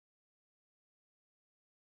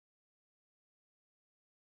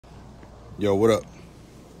Yo, what up?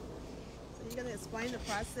 So you're gonna explain the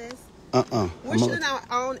process? We're shooting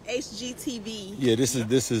on HGTV. Yeah,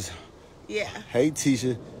 this is. Yeah. Hey,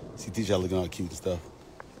 Tisha. See, Tisha looking all cute and stuff.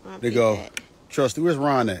 There go. Trusty, where's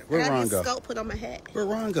Ron at? Where Ron go? Scope put on my hat. Where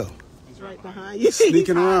Ron go? He's right behind you.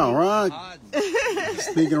 Sneaking around, Ron.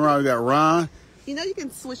 Sneaking around. We got Ron. You know you can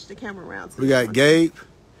switch the camera around. We got Gabe.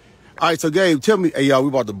 All right, so Gabe, tell me, hey y'all, we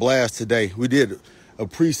about to blast today. We did a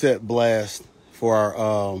preset blast for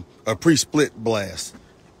our a pre-split blast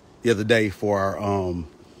the other day for our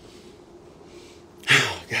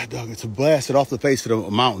God dog, it's a blast it off the face of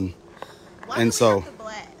the mountain. Why and so have to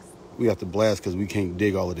blast? we have to blast because we can't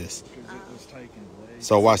dig all of this.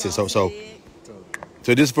 So watch this. So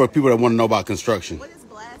this is for people that want to know about construction. What is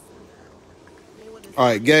blasting? All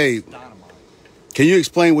right, Gabe, can you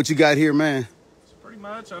explain what you got here, man? Pretty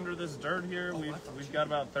much under this dirt here, we've got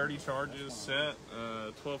about 30 charges set,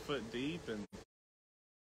 12 foot deep, and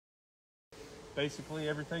basically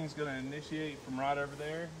everything's going to initiate from right over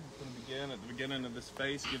there. It's going to begin at the beginning of this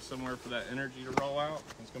face, give somewhere for that energy to roll out.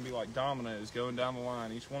 It's going to be like dominoes going down the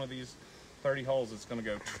line. Each one of these 30 holes, it's going to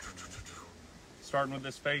go starting with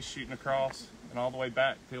this face, shooting across, and all the way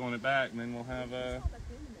back, peeling it back, and then we'll have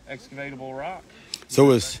excavatable rock.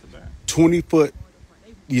 So it's 20 foot,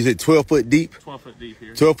 you said 12 foot deep? 12 foot deep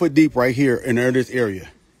here. 12 foot deep right here in this area.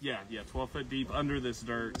 Yeah, 12 foot deep under this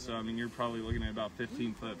dirt. So, I mean, you're probably looking at about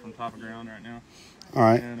 15 foot from top of ground right now. All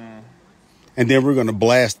right. And then we're going to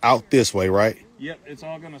blast out this way, right? Yep, it's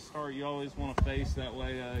all going to start. You always want to face that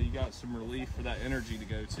way. You got some relief for that energy to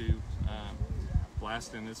go to.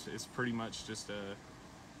 Blasting is pretty much just a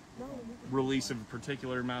release of a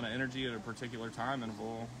particular amount of energy at a particular time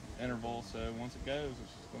interval. So once it goes,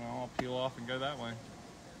 it's just going to all peel off and go that way.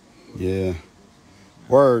 Yeah.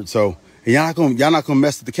 Word. So y'all not gonna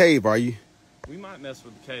mess with the cave, are you? We might mess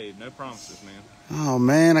with the cave. No promises, man. Oh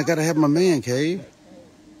man, I gotta have my man cave.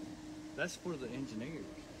 That's for the engineers.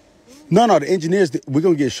 No, the engineers. We're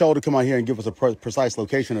gonna get Show to come out here and give us a precise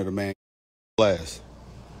location of the man. Blast.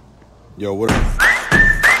 Yo, what up?